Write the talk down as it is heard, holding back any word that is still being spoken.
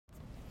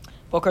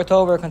Boker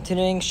Tov, we're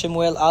continuing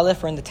Shemuel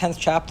Aleph. We're in the 10th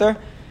chapter.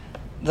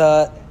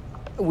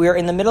 We're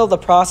in the middle of the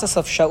process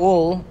of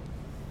Shemuel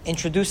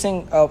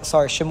introducing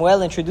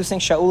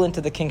Shaul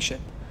into the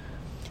kingship.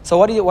 So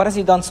what has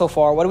he done so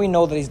far? What do we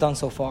know that he's done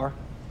so far?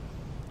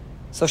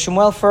 So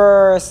Shemuel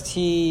first,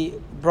 he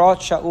brought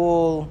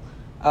Shaul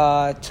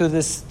to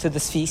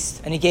this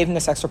feast, and he gave him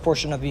this extra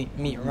portion of meat.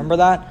 Remember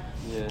that?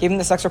 Yeah. Gave him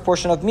this extra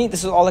portion of meat.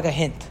 This is all like a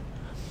hint.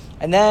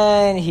 And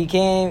then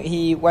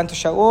he went to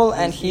Shaul,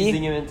 and he's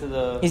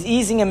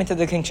easing him into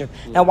the kingship.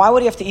 Yeah. Now, why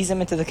would he have to ease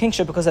him into the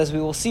kingship? Because as we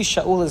will see,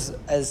 Shaul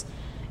is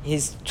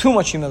his too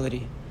much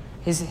humility.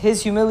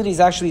 His humility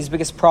is actually his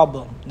biggest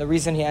problem. The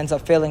reason he ends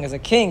up failing as a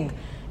king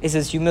is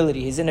his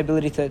humility, his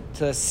inability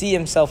to see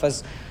himself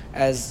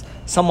as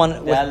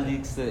someone. That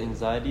leads to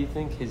anxiety. You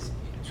think his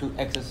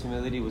excess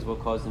humility was what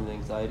caused him the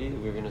anxiety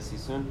that we're going to see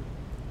soon?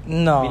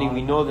 No. Meaning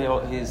we know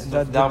that his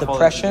the downfall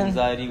depression, is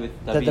anxiety with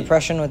David. The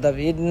depression with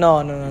David. No.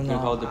 I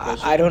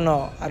don't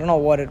know. I don't know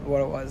what it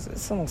was.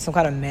 It's some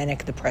kind of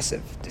manic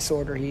depressive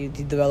disorder he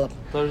developed.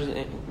 I thought it was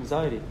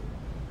anxiety.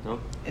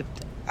 No.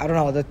 I don't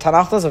know. The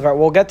Tanakh does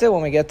we'll get to it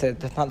when we get to it.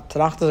 The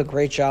Tanakh does a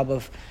great job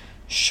of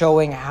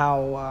showing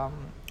how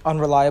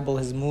unreliable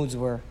his moods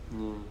were.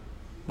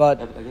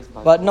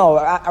 But no.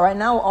 Right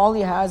now, all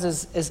he has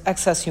is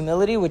excess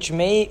humility, which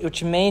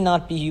may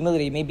not be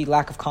humility. It may be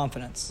lack of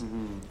confidence,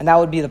 and that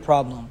would be the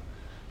problem.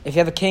 If you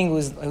have a king who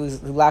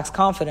lacks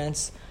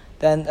confidence,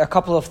 then a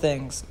couple of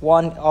things.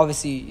 One,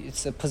 obviously,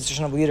 it's a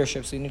position of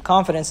leadership, so you need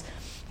confidence.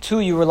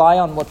 Two, you rely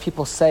on what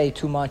people say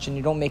too much, and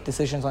you don't make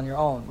decisions on your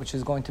own, which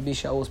is going to be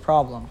Shaul's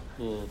problem.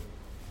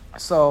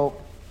 So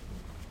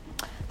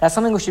that's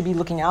something we should be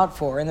looking out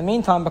for. In the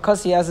meantime,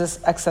 because he has this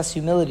excess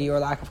humility or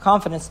lack of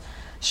confidence,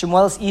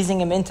 Shemuel is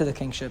easing him into the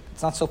kingship.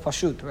 It's not so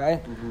pashut,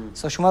 right?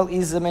 So Shemuel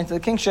eases him into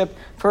the kingship.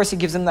 First, he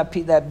gives him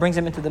that brings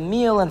him into the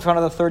meal in front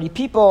of the 30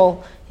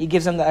 people. He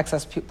gives him the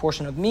excess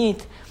portion of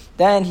meat.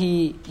 Then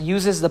he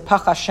uses the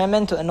pacha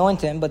shemen to anoint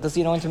him, but does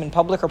he anoint him in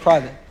public or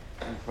private?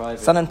 In private.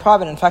 It's done in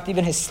private. In fact,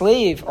 even his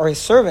slave or his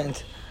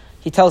servant,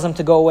 he tells him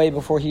to go away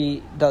before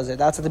he does it.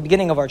 That's at the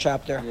beginning of our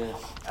chapter. Yeah.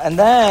 And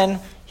then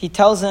he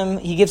gives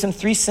him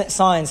 3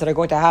 signs that are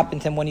going to happen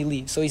to him when he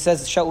leaves. So he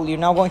says, Shaul, you're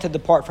now going to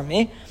depart from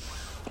me.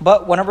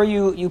 But whenever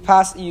you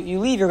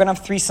leave, you're going to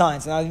have 3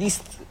 signs. Now, these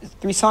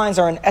 3 signs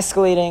are they're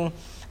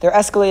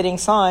escalating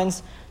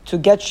signs to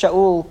get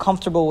Shaul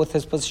comfortable with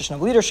his position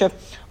of leadership.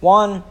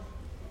 One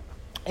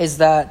is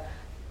that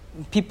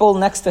people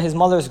next to his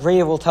mother's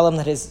grave will tell him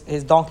that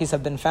his donkeys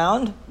have been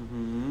found.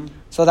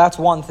 So that's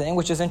one thing,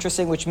 which is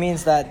interesting, which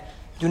means that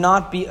do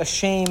not be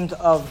ashamed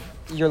of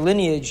your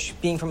lineage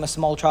being from a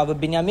small tribe of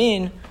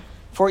Binyamin,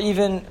 for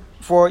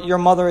your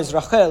mother is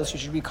Rachel, so you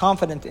should be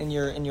confident in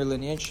your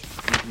lineage.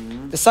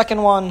 The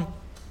second one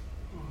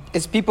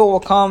is people will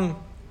come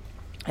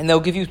and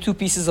they'll give you 2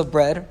 pieces of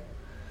bread.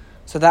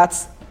 So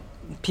that's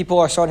people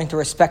are starting to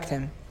respect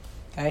him.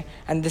 Okay,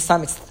 and this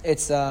time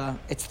it's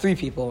 3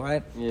 people,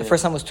 right? Yeah. The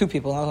first time was 2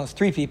 people, now it's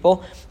 3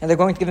 people, and they're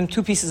going to give him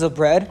 2 pieces of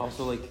bread.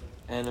 Also, like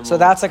animals. So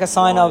that's like a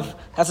sign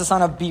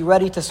of be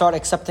ready to start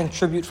accepting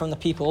tribute from the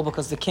people,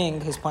 because the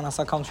king, his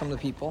panasa, comes from the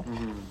people.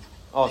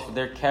 Oh, so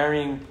they're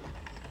carrying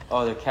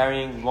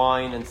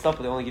wine and stuff,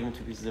 but they only give him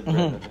 2 pieces of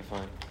bread. Okay,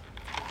 fine.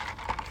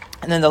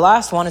 And then the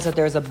last one is that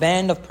there's a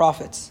band of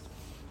prophets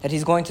that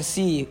he's going to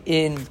see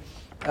in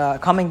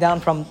coming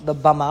down from the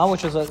Bama,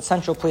 which was a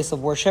central place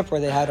of worship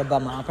where they had a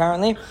Bama,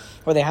 apparently,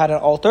 where they had an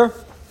altar.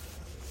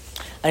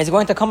 And he's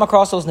going to come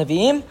across those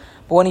Nevi'im,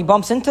 but when he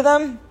bumps into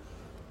them,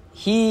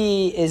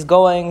 he is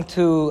going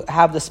to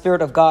have the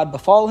Spirit of God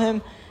befall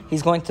him.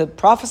 He's going to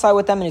prophesy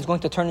with them, and he's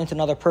going to turn into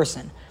another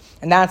person.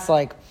 And that's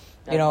like,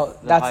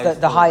 that's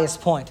the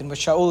highest point in which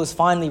Shaul is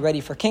finally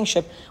ready for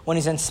kingship, when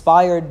he's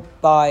inspired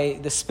by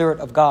the Spirit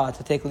of God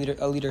to take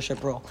a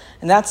leadership role.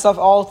 And that's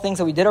all things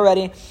that we did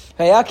already.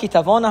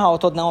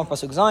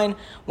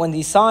 When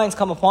these signs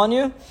come upon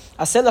you,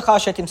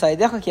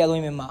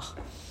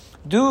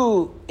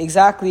 do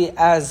exactly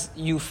as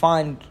you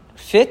find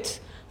fit,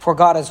 for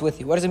God is with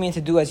you. What does it mean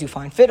to do as you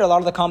find fit? A lot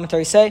of the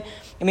commentaries say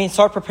it means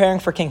start preparing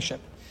for kingship.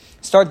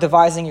 Start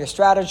devising your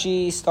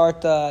strategy.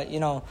 Start,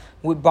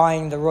 with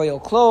buying the royal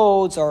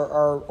clothes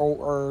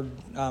or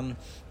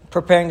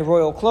preparing the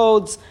royal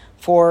clothes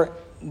for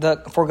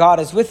God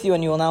is with you,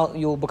 and you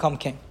will become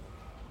king.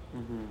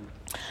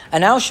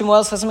 And now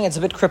Shemuel says something that's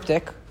a bit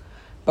cryptic,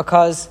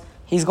 because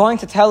he's going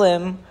to tell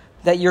him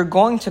that you're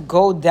going to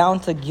go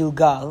down to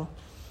Gilgal,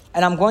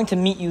 and I'm going to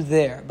meet you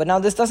there. But now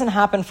this doesn't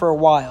happen for a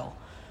while.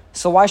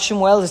 So why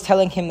Shemuel is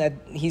telling him that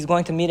he's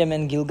going to meet him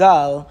in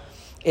Gilgal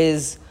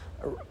is,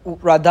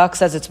 Radak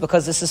says it's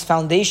because this is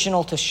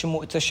foundational to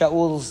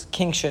Shaul's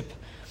kingship,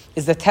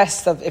 is the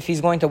test of if he's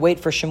going to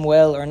wait for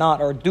Shemuel or not,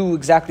 or do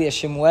exactly as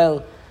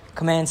Shemuel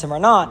commands him or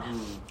not.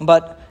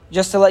 But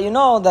just to let you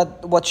know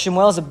that what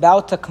Shemuel is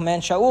about to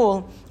command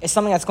Shaul is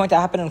something that's going to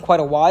happen in quite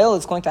a while.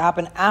 It's going to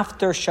happen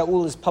after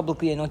Shaul is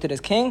publicly anointed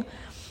as king.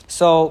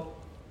 So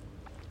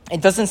it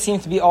doesn't seem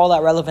to be all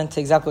that relevant to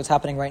exactly what's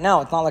happening right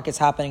now. It's not like it's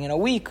happening in a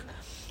week,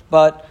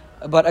 but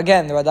But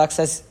again, the Radak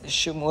says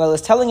Shemuel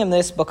is telling him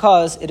this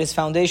because it is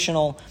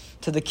foundational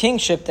to the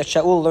kingship that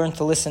Shaul learned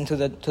to listen to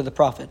the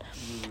prophet.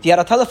 You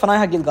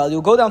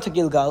go down to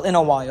Gilgal in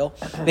a while,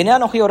 and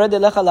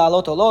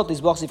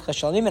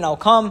I'll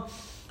come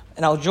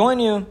and I'll join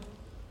you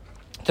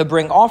to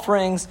bring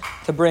offerings,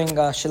 to bring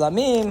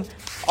shilamim,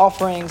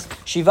 offerings.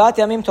 Shivat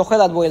yamim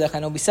tochel ad bo elecha.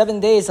 And it'll be 7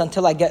 days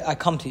until I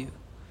come to you.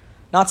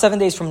 Not 7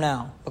 days from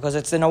now, because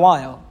it's in a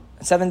while.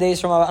 7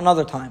 days from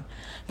another time.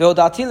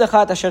 Ve'odati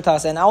lecha et asher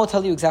ta'aseh. And I will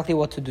tell you exactly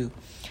what to do.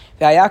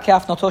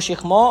 Ve'ayakaf noto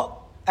shichmo.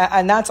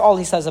 And that's all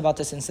he says about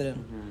this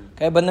incident.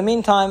 Okay, but in the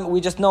meantime,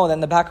 we just know that in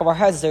the back of our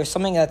heads, there's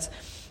something that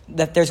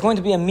there's going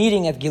to be a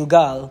meeting at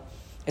Gilgal.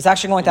 It's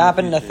actually going to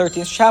happen in the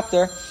 13th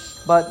chapter.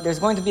 But there's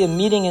going to be a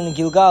meeting in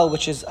Gilgal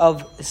which is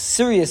of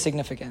serious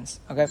significance.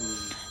 Okay?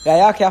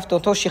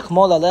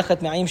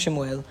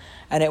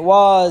 And it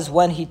was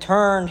when he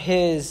turned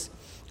his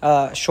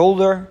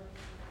shoulder,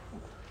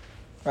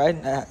 right?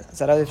 Is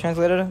that how they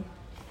translated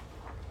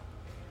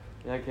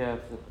it?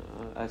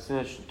 As soon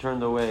as she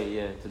turned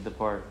away, to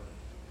depart.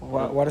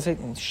 What is it?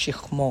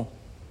 Shichmo.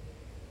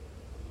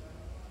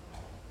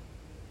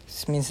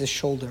 This means his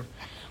shoulder.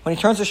 When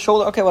he turns his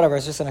shoulder, okay, whatever,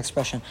 it's just an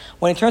expression.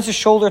 When he turns his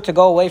shoulder to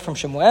go away from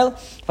Shemuel,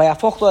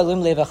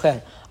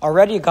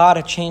 already God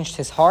had changed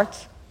his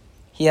heart.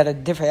 He had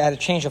a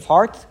change of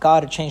heart.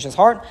 God had changed his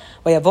heart.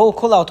 And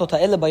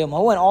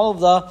all of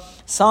the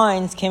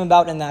signs came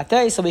about in that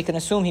day, so we can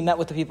assume he met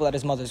with the people at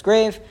his mother's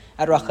grave,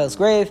 at Rachel's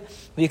grave.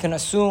 We can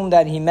assume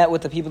that he met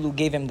with the people who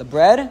gave him the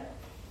bread.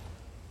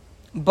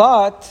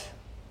 But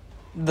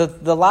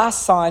the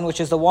last sign, which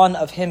is the one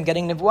of him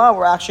getting Nebuah,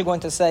 we're actually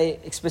going to say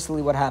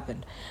explicitly what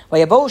happened.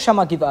 They get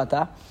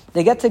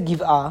to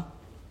Giv'ah.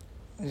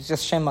 It's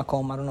just Shem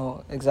Makom. I don't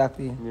know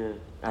exactly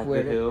where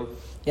it is.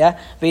 Yeah.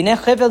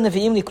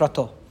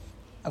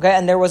 Okay,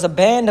 and there was a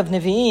band of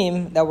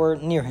Nevi'im that were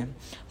near him.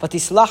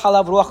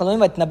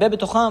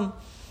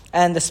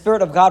 And the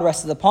Spirit of God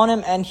rested upon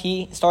him, and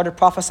he started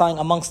prophesying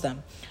amongst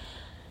them.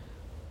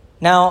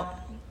 Now,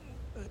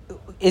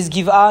 is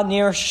Giv'ah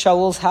near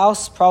Shaul's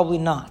house? Probably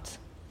not.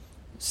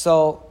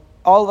 So,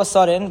 all of a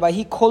sudden, all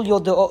the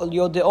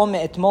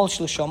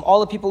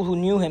people who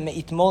knew him,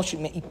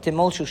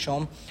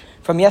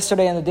 from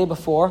yesterday and the day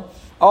before,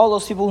 all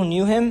those people who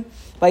knew him,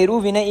 they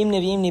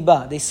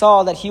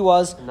saw that he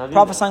was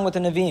prophesying with the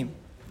Nevi'im.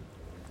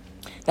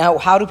 Now,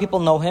 how do people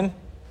know him?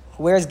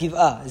 Where is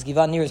Giv'ah? Is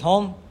Giv'ah near his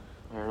home?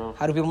 I don't know.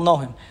 How do people know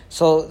him?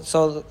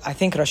 So I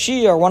think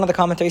Rashi or one of the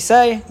commentaries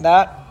say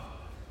that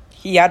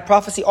he had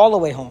prophecy all the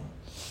way home.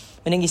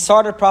 Meaning he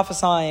started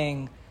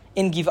prophesying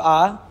in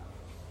Giv'ah,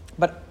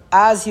 but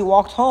as he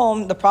walked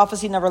home, the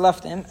prophecy never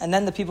left him. And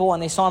then the people, when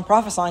they saw him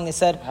prophesying, they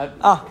said,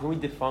 Can we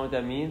define what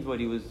that means? What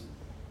he was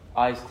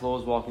eyes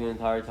closed, walking the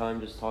entire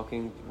time, just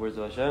talking words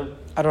of Hashem?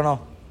 I don't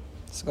know.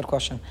 It's a good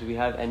question. Do we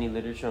have any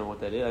literature on what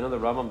that is? I know the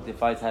Rambam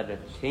defines how to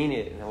obtain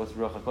it, and that was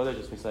Ruach HaKodesh,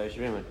 just Messiah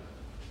Shriman.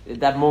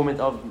 That moment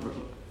of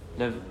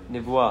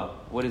Nevuah,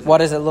 what is it? What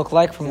does it look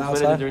like from the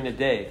outside? During the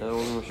day.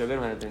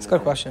 It's a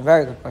good question.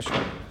 Very good question.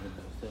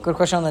 Good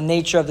question on the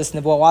nature of this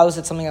Nebuah. Why was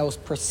it something that was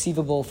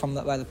perceivable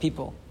by the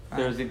people? Right?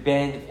 There was a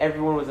band. If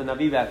everyone was a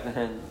Navi back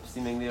then,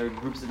 seemingly there were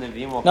groups of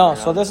Naviim walking No, around.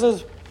 so this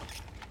is...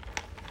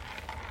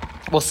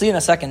 We'll see in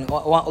a second.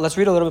 Let's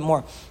read a little bit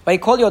more.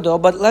 But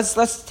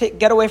let's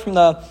get away from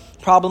the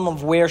problem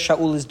of where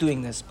Shaul is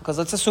doing this. Because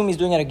let's assume he's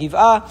doing it at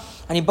Giv'ah,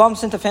 and he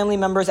bumps into family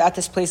members at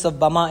this place of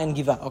Bama in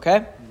Giv'ah,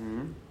 okay?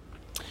 Mm-hmm.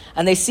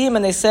 And they see him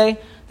and they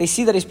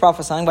see that he's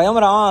prophesying.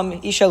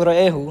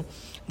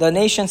 The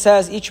nation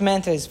says, each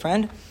man to his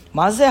friend,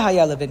 what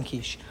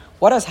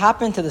has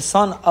happened to the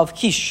son of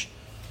Kish?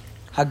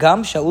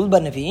 Hagam Shaul ba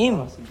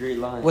Nevi'im? That's a great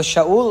line.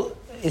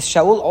 Is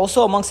Shaul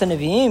also amongst the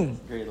Nevi'im?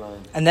 Great line.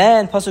 And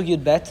then Pasuk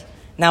Yud Bet.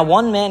 Now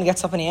one man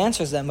gets up and he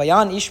answers them.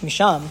 Vayan ish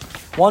misham.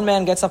 One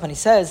man gets up and he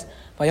says,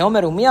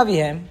 Vayomer umi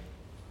avihem.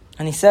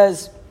 And he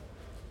says,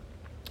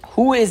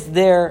 who is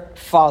their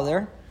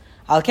father?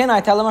 Al ken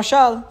I tell a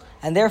mashal.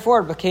 And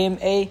therefore it became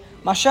a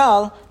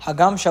mashal.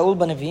 Hagam Shaul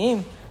ba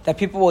Nevi'im. That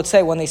people would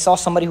say when they saw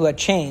somebody who had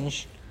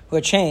changed,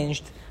 and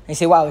they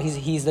say, wow,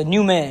 he's the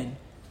new man.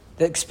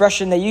 The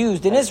expression they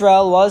used in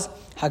Israel was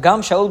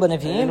Hagam Shaul ba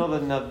Nevi'im. You know the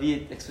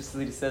Navi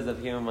explicitly says that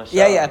became a mashal.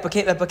 Yeah,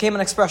 it became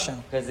an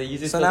expression. Because they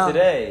use it so till now,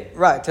 today.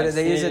 Right, today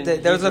they use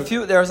it.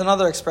 There's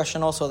another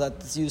expression also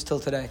that's used till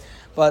today.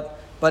 But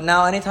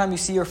now anytime you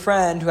see your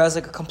friend who has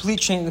like a complete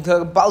change,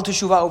 Baal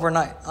Teshuvah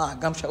overnight,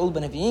 Hagam Shaul ba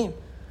Nevi'im.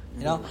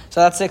 You know,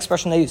 so that's the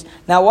expression they use.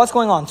 Now, what's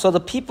going on? So the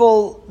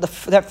people,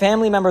 their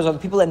family members or the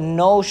people that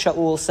know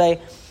Shaul say,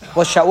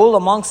 was Shaul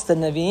amongst the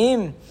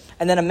Nevi'im?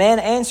 And then a man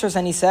answers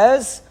and he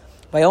says,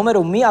 Vayomer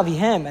umi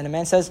avihem. And the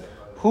man says,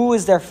 who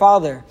is their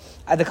father?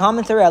 The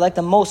commentary I like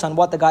the most on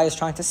what the guy is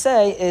trying to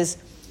say is,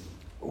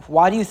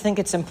 why do you think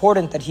it's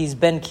important that he's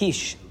Ben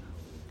Kish?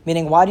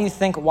 Meaning, why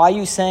are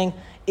you saying,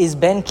 is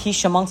Ben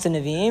Kish amongst the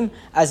Nevi'im?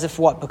 As if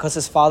what? Because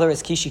his father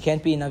is Kish, he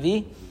can't be a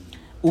Navi?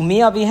 Umi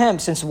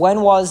avihem, since when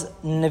was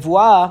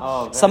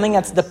Nevuah something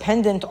that's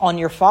dependent on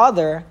your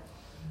father,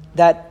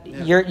 that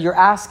you're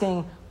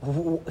asking,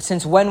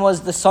 since when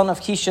was the son of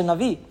Kish a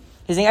Navi?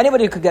 He's saying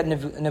anybody could get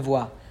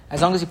nivuah.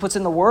 As long as he puts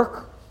in the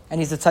work, and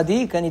he's a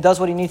tzaddik, and he does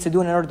what he needs to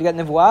do in order to get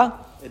nivuah.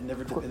 It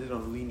never depended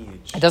on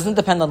lineage. It doesn't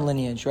depend on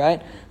lineage,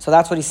 right? So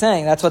that's what he's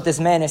saying. That's what this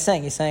man is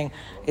saying. He's saying,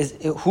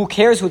 who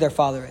cares who their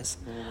father is?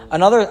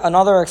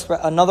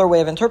 Another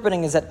way of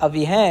interpreting is that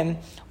avihem.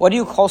 What do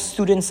you call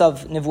students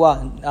of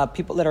nivuah?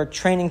 People that are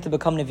training to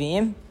become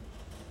neviim?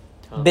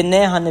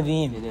 Bnei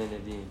ha-neviim.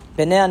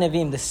 Bnei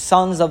ha-neviim, the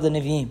sons of the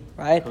neviim,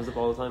 right? It comes up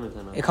all the time in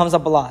Tanakh. It comes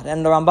up a lot.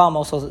 And the Rambam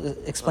also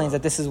explains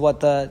that this is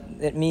what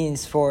it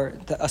means for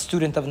a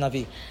student of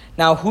Navi.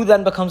 Now, who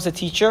then becomes a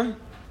teacher?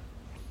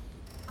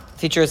 The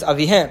teacher is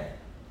avihem.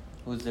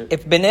 Who's there?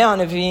 If Bnei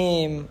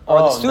ha-neviim are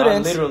the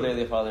students... not literally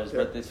their fathers,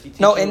 but this teacher...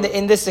 No,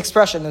 in this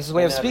expression, this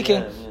way of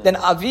speaking, yeah. then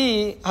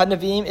Avi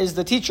ha-neviim is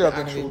the teacher of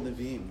the actual Nevi'im.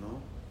 Nevi'im,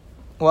 no?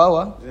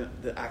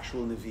 What? The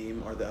actual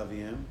Nevi'im are the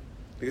Avim?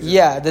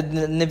 Yeah, the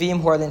Nevi'im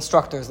who are the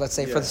instructors, let's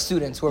say, for the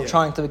students who are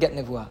trying to get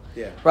Nivuah.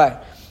 Yeah. Right.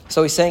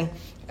 So he's saying,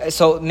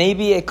 so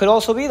maybe it could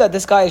also be that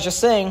this guy is just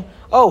saying,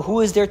 oh, who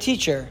is their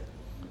teacher?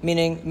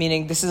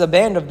 Meaning this is a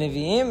band of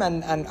Nevi'im,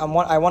 and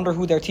I wonder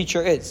who their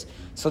teacher is.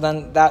 So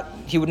then that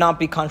he would not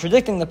be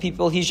contradicting the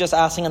people, he's just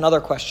asking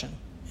another question,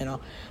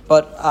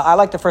 But I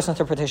like the first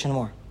interpretation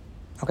more.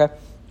 Okay?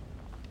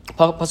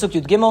 Pasuk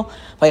Yud Gimel,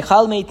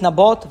 Vaychal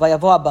meitnabot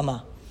vayavo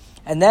abama.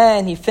 And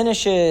then he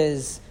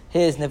finishes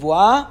his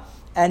Nivuah,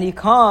 and he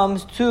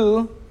comes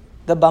to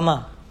the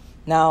Bama.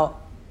 Now,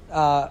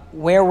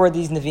 where were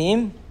these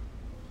Nevi'im?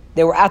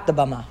 They were at the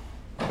Bama.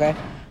 Okay?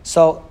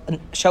 So,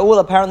 Shaul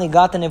apparently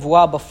got the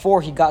Nivuah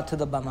before he got to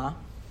the Bama.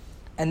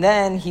 And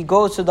then he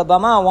goes to the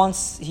Bama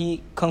once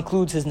he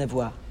concludes his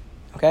Nivuah.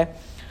 Okay?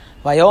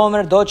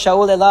 Vayomer dod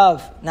Shaul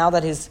elav. Now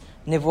that his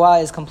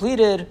Nivuah is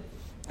completed,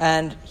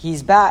 and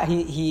he's back,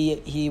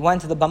 he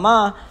went to the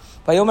Bama.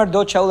 Vayomer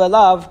dod Shaul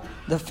elav.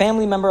 The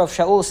family member of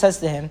Shaul says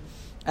to him,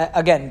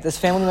 again, this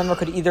family member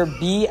could either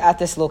be at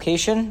this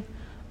location,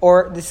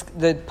 or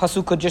the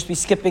pasuk could just be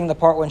skipping the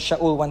part when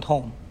Shaul went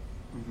home.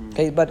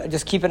 Okay, but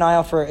just keep an eye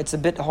out for it. It's a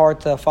bit hard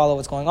to follow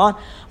what's going on.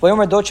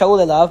 Vayomer dod Shaul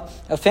elav.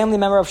 A family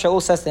member of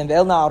Shaul says to him,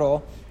 Ve'el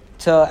na'aro,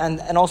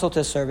 and also to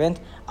his servant,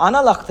 Ana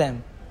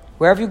lachtem,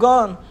 where have you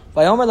gone?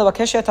 Vayomer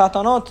levakesh et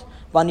ha'atanot,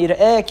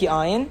 v'nir'eh ki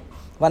ayin,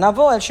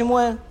 v'navo el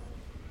Shemuel.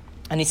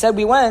 And he said,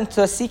 we went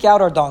to seek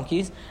out our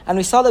donkeys, and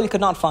we saw that we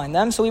could not find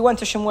them, so we went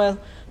to Shemuel.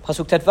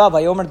 Pasuk Tetvav,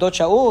 Vayomer dod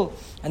Shaul,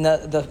 and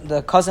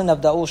the cousin of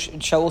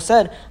Shaul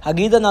said,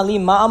 Hagidan ali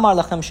ma amar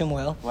lachem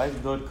Shemuel. Why is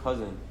dod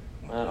cousin?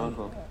 Why not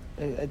uncle?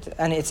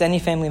 And it's any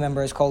family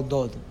member is called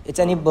dod. It's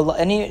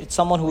it's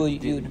someone who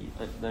you.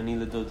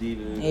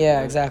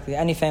 Yeah, exactly.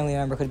 Any family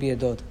member could be a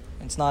dod.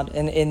 It's not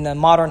in the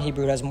modern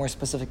Hebrew it has more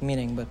specific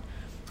meaning, but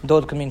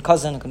dod could mean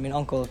cousin, it could mean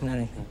uncle, it could mean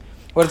anything.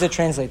 What does it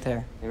translate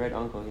there? They write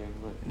uncle here.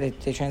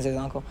 They translate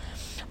uncle.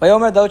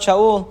 Vayomer dod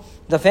Shaul,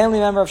 the family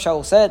member of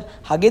Shaul said,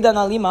 Hagidan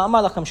ali ma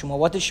amar lachem Shemuel.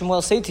 What did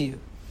Shemuel say to you?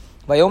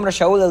 Vayomer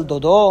Shaul el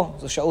dodo.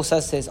 So Shaul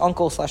says to his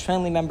uncle /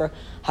 family member,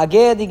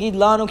 Haged igid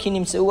lanu ki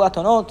nimtzeu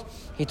atonot.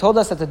 He told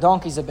us that the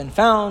donkeys have been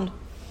found.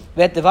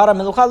 Vet devara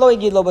melucha lo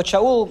igid lo. But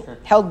Shaul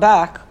held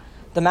back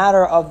the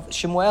matter of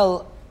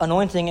Shemuel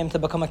anointing him to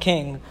become a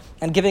king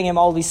and giving him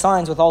all these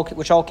signs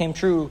which all came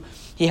true.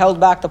 He held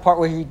back the part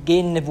where he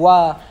gained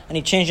nivuah and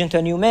he changed into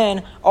a new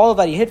man. All of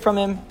that he hid from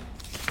him.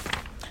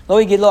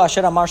 Lo yigid lo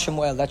asher amar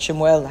Shemuel, that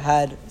Shemuel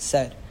had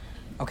said.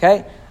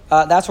 Okay?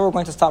 That's where we're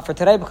going to stop for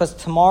today, because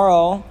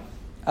tomorrow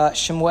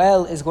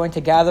Shemuel is going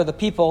to gather the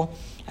people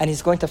and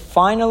he's going to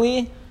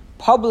finally,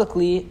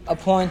 publicly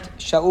appoint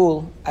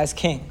Shaul as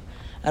king.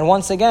 And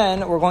once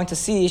again, we're going to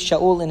see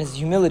Shaul in his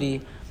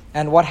humility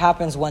and what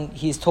happens when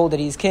he's told that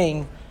he's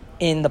king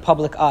in the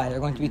public eye. There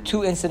are going to be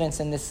two incidents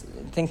in this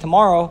thing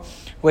tomorrow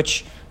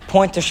which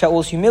point to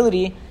Shaul's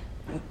humility,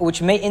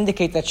 which may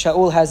indicate that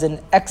Shaul has an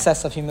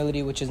excess of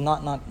humility, which is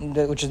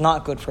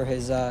not good for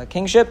his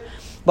kingship.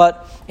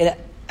 But in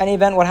any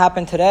event, what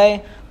happened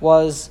today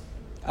was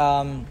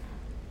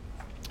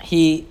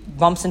he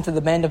bumps into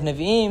the band of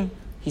Nevi'im,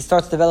 he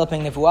starts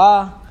developing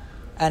Nivuah,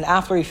 and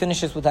after he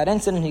finishes with that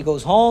incident, he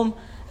goes home,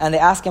 and they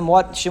ask him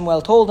what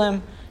Shemuel told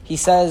him. He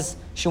says,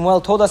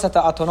 Shemuel told us at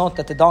the Atonot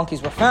that the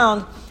donkeys were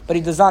found, but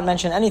he does not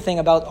mention anything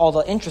about all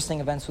the interesting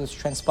events which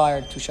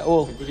transpired to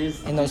Shaul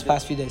in those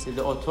past few days. Did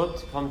the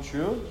Otot come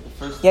true?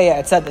 Yeah,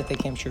 it said that they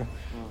came true.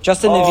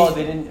 Just in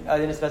I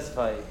didn't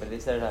specify, but they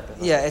said it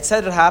happened. Yeah, it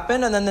said it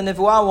happened, and then the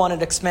Nivuah one,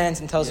 it expands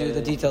and tells you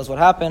the details what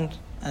happened,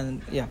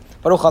 and yeah.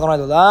 Baruch Adonai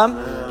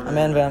Olam.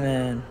 Amen.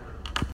 Amen.